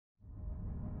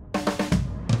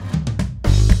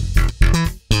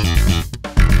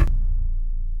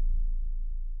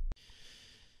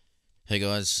Hey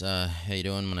guys, how you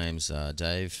doing? My name's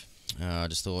Dave. I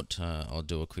just thought I'll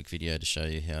do a quick video to show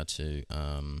you how to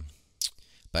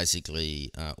basically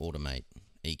automate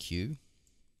EQ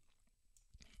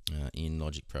in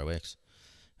Logic Pro X.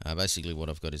 Basically what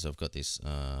I've got is I've got this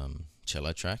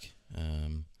cello track.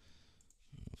 Been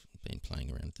playing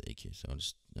around with the EQ, so I'll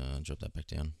just drop that back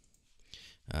down.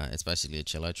 It's basically a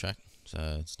cello track,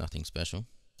 so it's nothing special.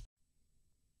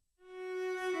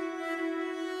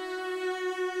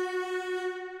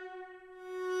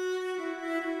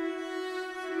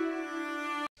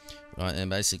 Right, and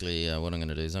basically what I'm going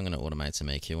to do is I'm going to automate some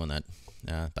EQ on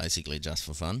that, basically just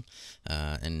for fun,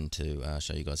 and to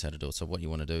show you guys how to do it. So what you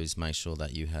want to do is make sure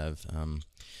that you have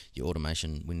your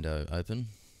automation window open,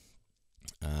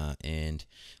 and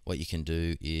what you can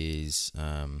do is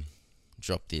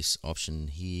drop this option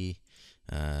here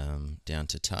down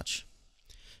to touch,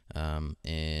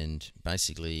 and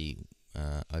basically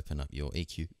open up your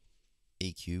EQ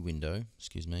window,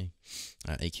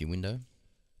 EQ window.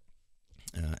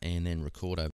 And then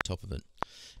record over top of it.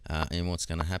 And what's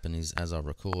going to happen is as I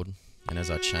record and as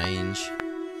I change,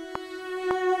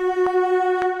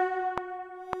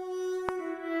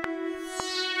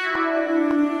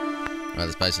 well,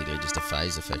 there's basically just a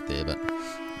phase effect there, but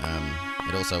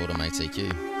it also automates EQ.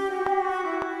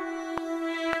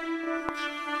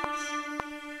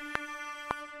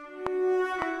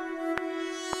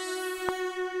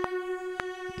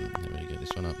 There we go,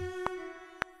 this one up.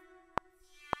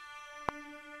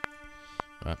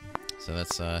 Right, so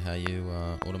that's how you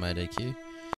automate EQ.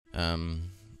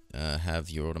 Have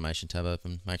your automation tab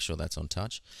open, make sure that's on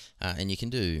touch, and you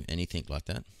can do anything like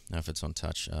that. Now if it's on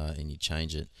touch and you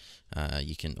change it,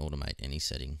 you can automate any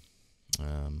setting.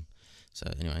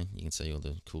 So anyway, you can see all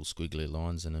the cool squiggly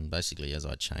lines, and then basically as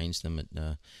I changed them,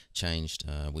 it changed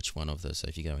which one of the, so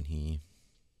if you go in here,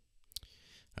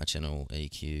 channel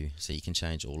EQ, so you can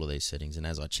change all of these settings, and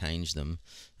as I change them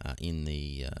in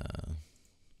the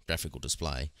graphical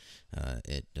display,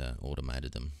 it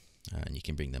automated them, and you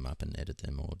can bring them up and edit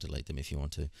them or delete them if you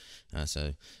want to.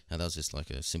 So that was just like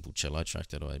a simple cello track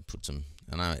that I put some,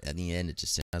 and at the end it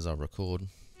just, as I record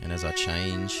and as I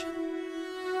change,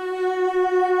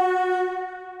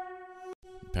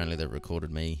 apparently that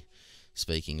recorded me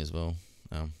speaking as well.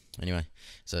 Anyway,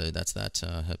 so that's that.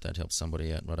 Hope that helps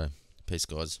somebody out. Righto, peace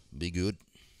guys, be good.